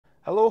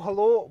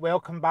Hello,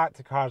 welcome back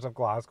to Cars of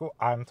Glasgow.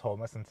 I'm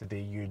Thomas and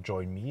today you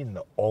join me in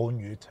the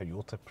all-new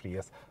Toyota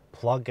Prius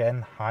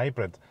plug-in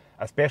hybrid.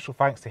 A special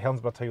thanks to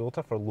Helensburgh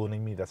Toyota for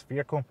loaning me this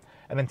vehicle.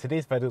 And in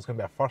today's video it's going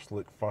to be a first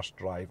look, first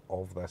drive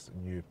of this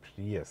new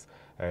Prius.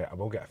 I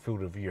will get a full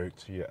review out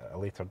to you at a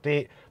later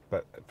date,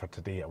 but for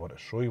today I want to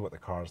show you what the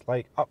car is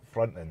like, up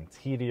front,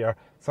 interior,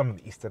 some of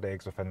the Easter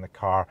eggs within the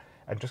car,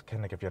 and just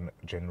kind of give you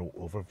a general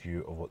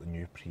overview of what the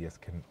new Prius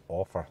can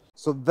offer.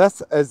 So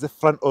this is the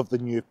front of the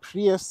new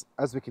Prius.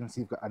 As we can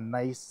see, we've got a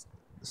nice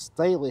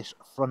stylish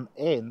front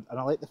end, and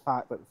I like the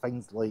fact that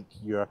things like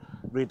your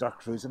radar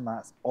cruising,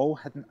 that's all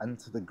hidden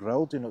into the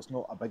grille. You know, it's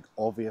not a big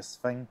obvious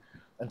thing,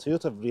 and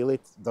Toyota have really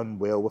done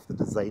well with the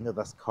design of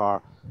this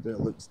car.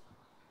 It looks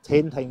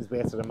 10 times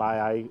better in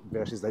my eye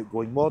versus the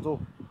outgoing model,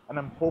 and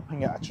I'm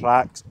hoping it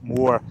attracts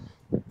more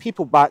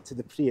people back to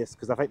the Prius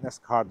because I think this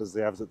car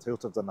deserves it.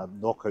 Toyota have done a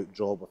knockout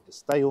job with the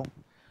style.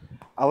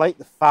 I like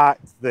the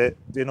fact that,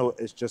 you know,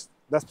 it's just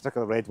this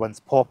particular red one's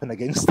popping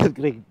against the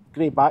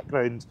grey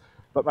background.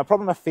 But my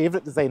probably my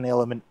favourite design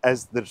element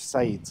is their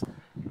sides.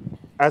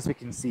 As we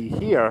can see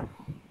here,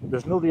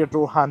 there's no rear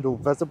door handle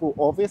visible,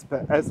 obvious,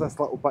 but it is this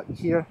little button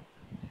here,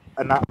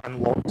 and that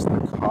unlocks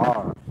the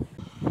car.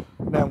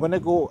 Now I'm going to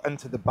go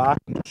into the back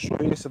and show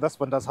you. So this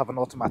one does have an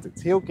automatic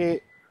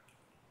tailgate.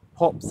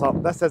 Pops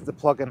up. This is the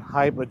plug-in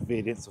hybrid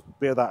variant, so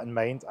bear that in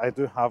mind. I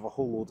do have a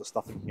whole load of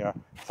stuff in here,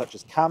 such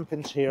as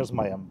camping chairs,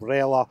 my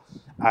umbrella,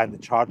 and the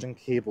charging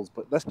cables,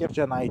 but this gives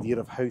you an idea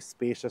of how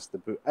spacious the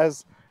boot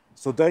is.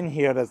 So down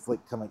here is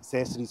like some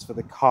accessories for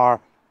the car.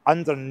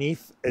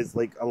 Underneath is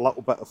like a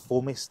little bit of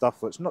foamy stuff,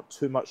 so it's not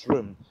too much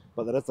room,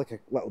 but there is like a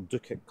little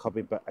Ducat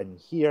cubby bit in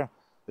here.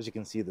 As you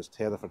can see, there's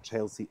tether for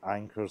child seat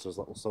anchors, there's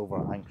little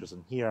silver anchors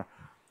in here.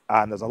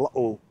 And there's a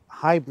little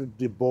hybrid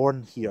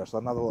reborn here, so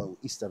another little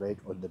Easter egg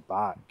on the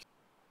back.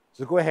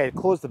 So go ahead,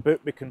 close the boot.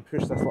 We can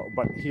push this little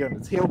button here on the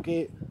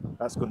tailgate.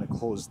 That's going to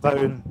close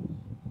down.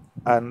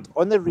 And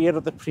on the rear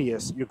of the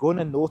Prius, you're going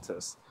to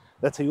notice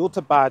the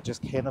Toyota badge is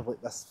kind of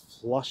like this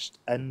flushed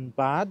in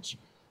badge,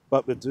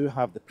 but we do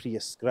have the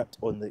Prius script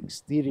on the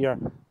exterior,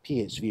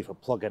 PHEV for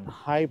plug-in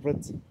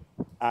hybrid,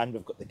 and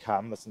we've got the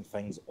cameras and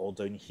things all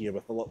down here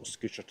with a little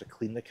scooter to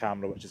clean the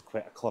camera, which is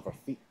quite a clever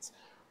feat.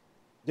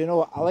 You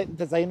know, I like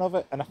the design of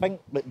it, and I think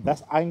like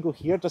this angle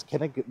here just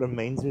kind of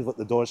reminds me of like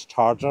the Dodge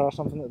Charger or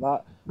something like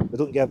that. We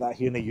don't get that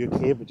here in the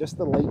UK, but just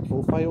the light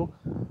profile,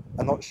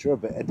 I'm not sure,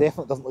 but it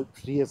definitely doesn't look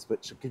Prius,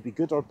 which could be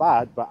good or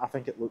bad, but I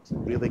think it looks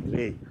really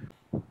great.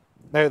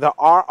 Now, there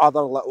are other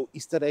little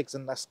Easter eggs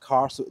in this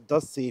car, so it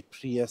does say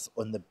Prius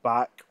on the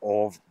back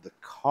of the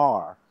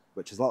car,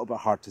 which is a little bit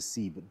hard to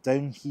see, but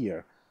down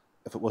here,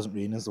 if it wasn't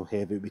raining so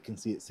heavy, we can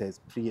see it says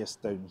Prius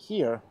down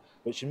here,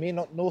 which you may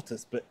not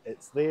notice, but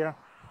it's there.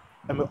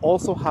 And we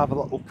also have a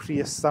little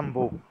Prius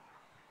symbol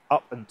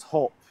up on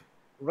top.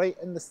 Right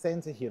in the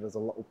centre here is a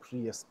little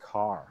Prius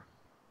car.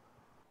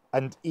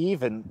 And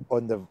even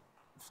on the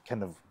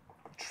kind of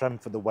trim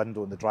for the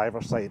window on the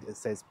driver's side, it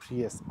says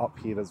Prius up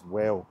here as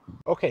well.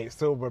 Okay,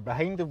 so we're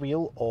behind the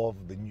wheel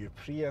of the new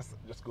Prius,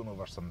 just going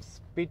over some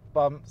speed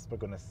bumps. We're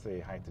going to say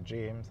hi to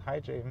James. Hi,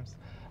 James.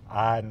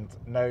 And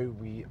now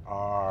we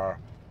are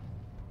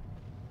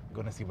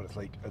going to see what it's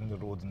like in the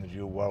road in the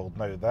real world.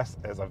 Now, this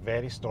is a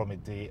very stormy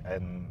day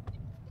in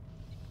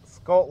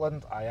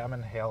Scotland. I am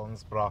in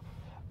Helensburgh,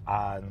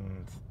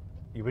 and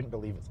you wouldn't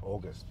believe it's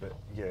August, but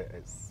yeah,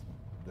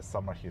 the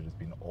summer here has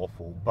been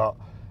awful. But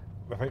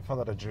without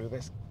further ado,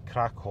 let's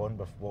crack on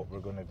with what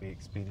we're going to be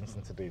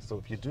experiencing today. So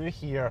if you do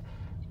hear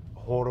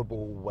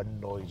horrible wind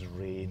noise,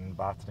 rain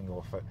battering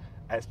off it,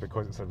 it's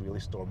because it's a really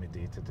stormy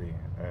day today,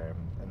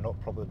 and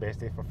not probably the best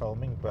day for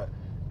filming, but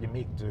you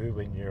make do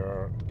when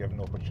you're given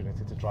the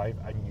opportunity to drive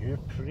a new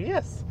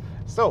Prius.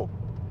 So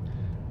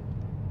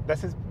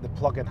this is the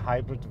plug-in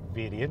hybrid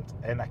variant,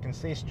 and I can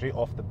say straight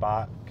off the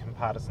bat,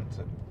 comparison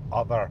to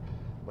other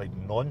like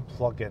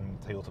non-plug-in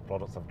Toyota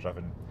products I've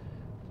driven,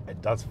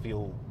 it does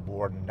feel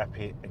more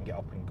nippy and get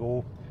up and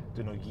go.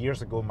 You know,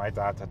 years ago my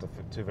dad had a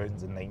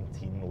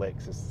 2019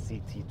 Lexus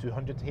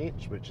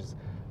CT200H, which is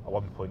a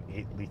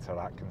 1.8 litre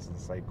Atkinson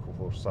cycle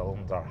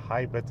 4-cylinder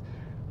hybrid.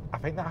 I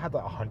think that had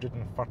like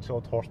 130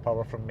 odd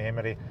horsepower from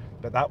memory,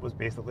 but that was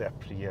basically a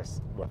Prius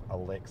with a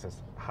Lexus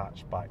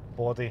hatchback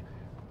body.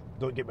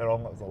 Don't get me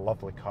wrong, it was a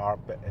lovely car,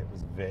 but it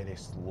was very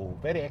slow,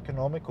 very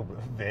economical,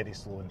 but very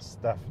slow and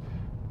stiff.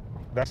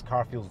 This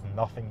car feels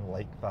nothing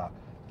like that.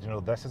 You know,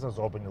 this is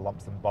absorbing the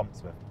lumps and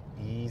bumps with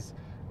ease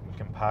in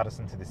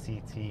comparison to the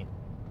CT.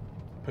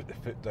 Put the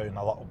foot down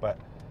a little bit,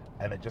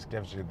 and it just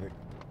gives you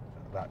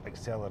that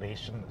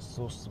acceleration. It's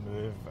so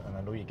smooth, and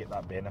I know you get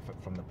that benefit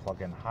from the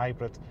plug-in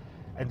hybrid.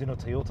 And you know,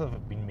 Toyota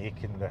have been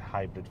making the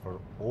hybrid for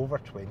over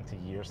 20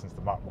 years, since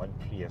the Mark I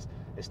Prius.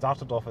 It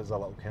started off as a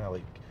little kind of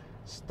like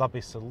stubby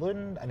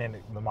saloon, and then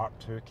the Mark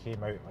II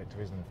came out like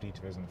 2003,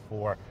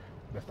 2004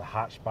 with the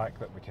hatchback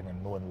that we kind of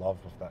know and love,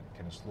 with that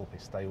kind of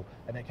slopey style,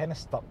 and it kind of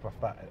stuck with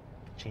that,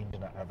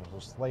 changing it ever so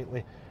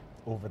slightly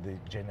over the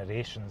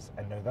generations.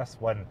 And now this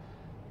one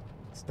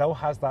still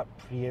has that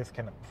Prius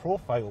kind of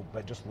profile,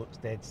 but just looks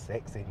dead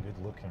sexy and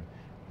good looking.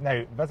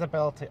 Now,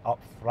 visibility up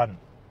front,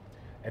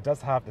 it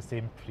does have the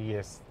same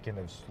Prius kind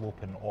of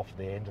sloping off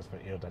the edges for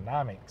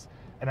aerodynamics,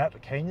 and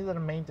that kind of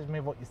reminded me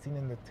of what you've seen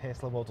in the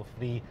Tesla Model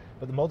 3,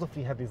 but the Model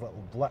 3 had these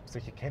little blips, so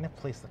you could kind of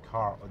place the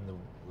car on the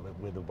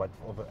where the width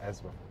of it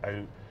is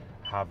without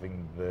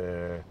having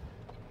the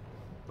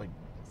like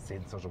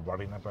sensors are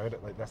worrying about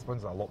it. Like this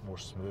one's a lot more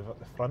smooth at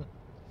the front.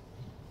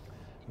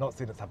 Not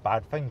saying it's a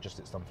bad thing, just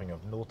it's something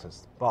I've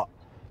noticed. But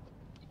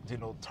you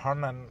know,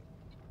 turning,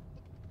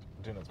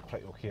 you know, it's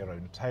pretty okay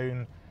around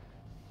town.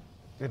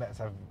 You know,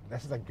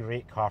 this is a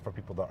great car for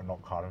people that are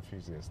not car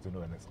enthusiasts, you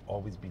know, and it's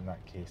always been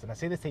that case. And I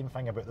say the same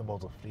thing about the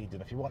Model 3. You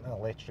know, if you want an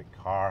electric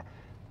car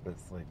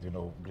that's like, you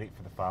know, great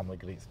for the family,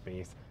 great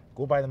space,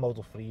 go buy the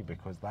Model 3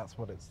 because that's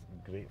what it's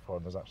great for.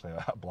 And there's actually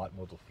a black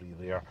Model 3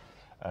 there.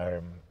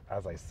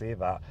 As I say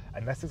that,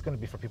 and this is going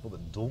to be for people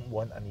that don't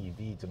want an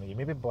EV. You know, you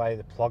maybe buy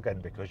the plug-in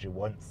because you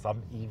want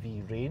some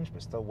EV range,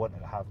 but still want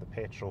to have the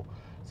petrol,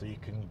 so you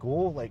can go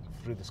like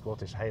through the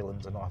Scottish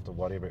Highlands and not have to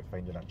worry about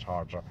finding a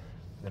charger.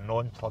 The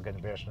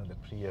non-plug-in version of the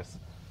Prius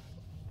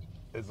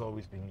has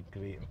always been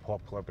great and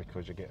popular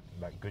because you get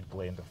that good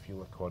blend of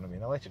fuel economy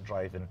and electric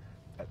driving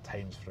at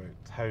times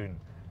throughout town.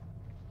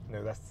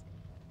 Now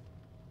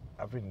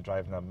I've been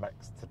driving a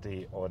mix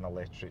today on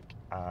electric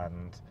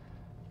and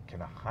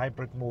kind of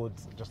hybrid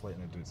modes, just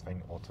letting it do its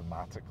thing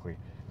automatically,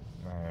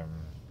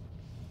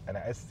 and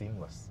it is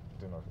seamless.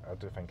 You know, I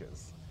do think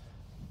it's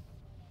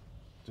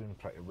doing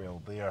pretty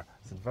well there.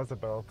 So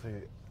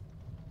visibility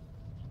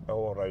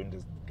all around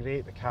is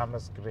great. The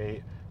camera's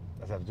great.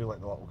 As I do like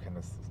the little kind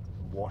of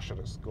washer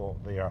it's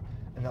got there,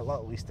 and the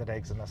little Easter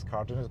eggs in this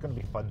car. You know, it's going to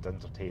be fun to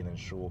entertain and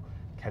show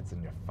kids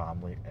in your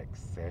family,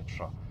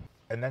 etc.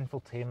 And the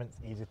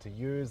infotainment's easy to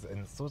use,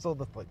 and so's all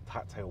the like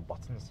tactile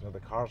buttons. You know, the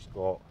car's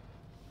got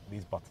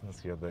these buttons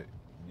here that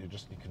you're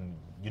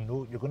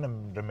going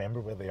to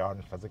remember where they are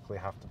and physically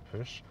have to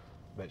push,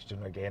 which, you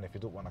know, again, if you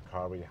don't want a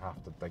car where you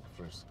have to dig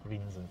through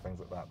screens and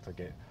things like that to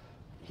get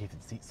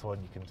heated seats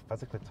on, you can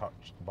physically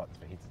touch the buttons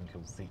for heated and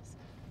cooled seats.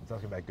 So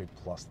that's going to be a good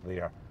plus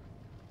there.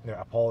 Now,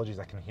 apologies,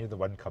 I can hear the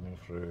wind coming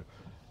through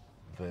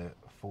the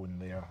phone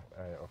there,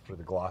 or through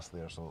the glass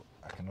there, so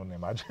I can only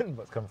imagine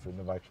what's coming through in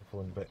the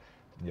microphone, but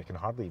you can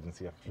hardly even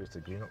see a fruity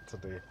green up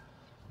today.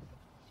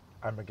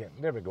 And we're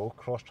getting, there we go,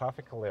 cross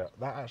traffic alert.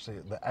 That actually,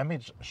 the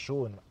image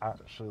shown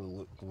actually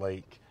looked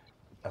like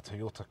a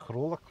Toyota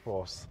Corolla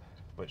cross,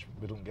 which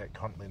we don't get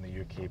currently in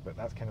the UK, but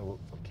that's kind of what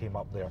came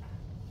up there.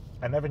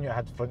 I never knew I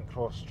had front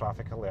cross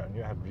traffic alert, I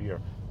knew I had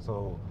rear,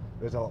 so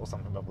there's a little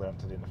something I've learned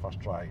today in the first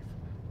drive.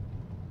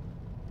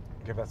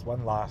 Give this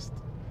one last,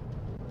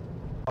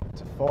 up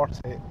to 40,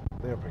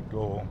 there we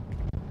go.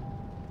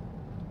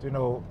 Do you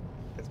know,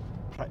 it's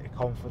pretty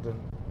confident.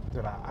 Do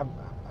you know,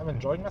 I'm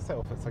enjoying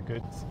myself, it's a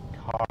good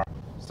car.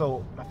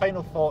 So my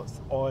final thoughts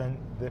on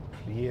the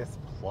Prius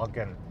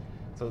plug-in.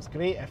 So it's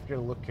great if you're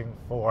looking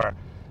for,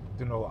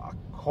 you know, a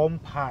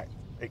compact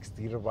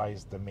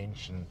exterior-wise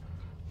dimension,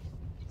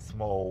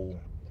 small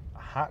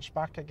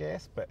hatchback, I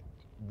guess, but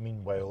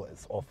meanwhile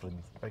it's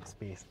offering big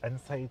space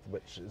inside,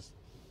 which is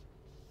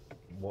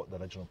what the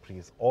original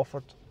Prius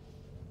offered.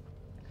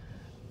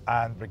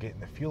 And we're getting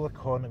the fuel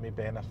economy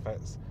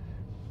benefits.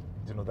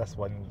 You know, this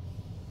one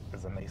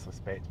is a nicely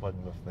spec'd one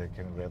with the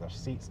kind of leather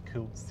seats,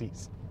 cooled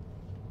seats.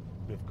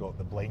 We've got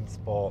the blind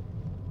spot,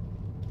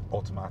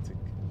 automatic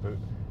boot,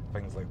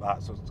 things like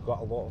that. So it's got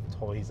a lot of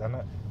toys in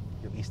it,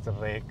 your Easter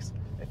eggs.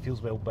 It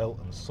feels well built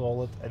and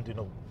solid, and you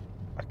know,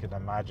 I can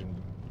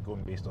imagine,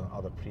 going based on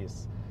other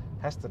Prius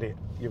history,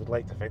 you would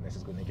like to think this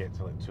is going to get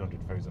to like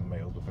 200,000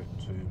 miles without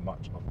too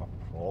much of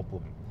a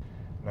problem.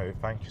 Now,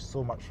 thank you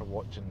so much for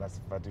watching this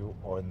video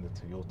on the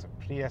Toyota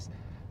Prius.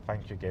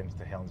 Thank you again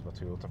to Helensburgh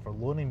Toyota for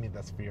loaning me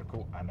this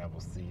vehicle, and I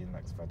will see you in the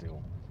next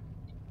video.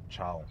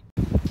 Ciao.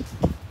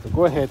 So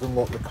go ahead and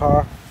lock the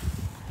car,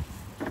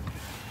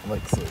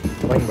 like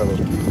so. Line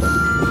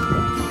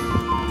mirrors.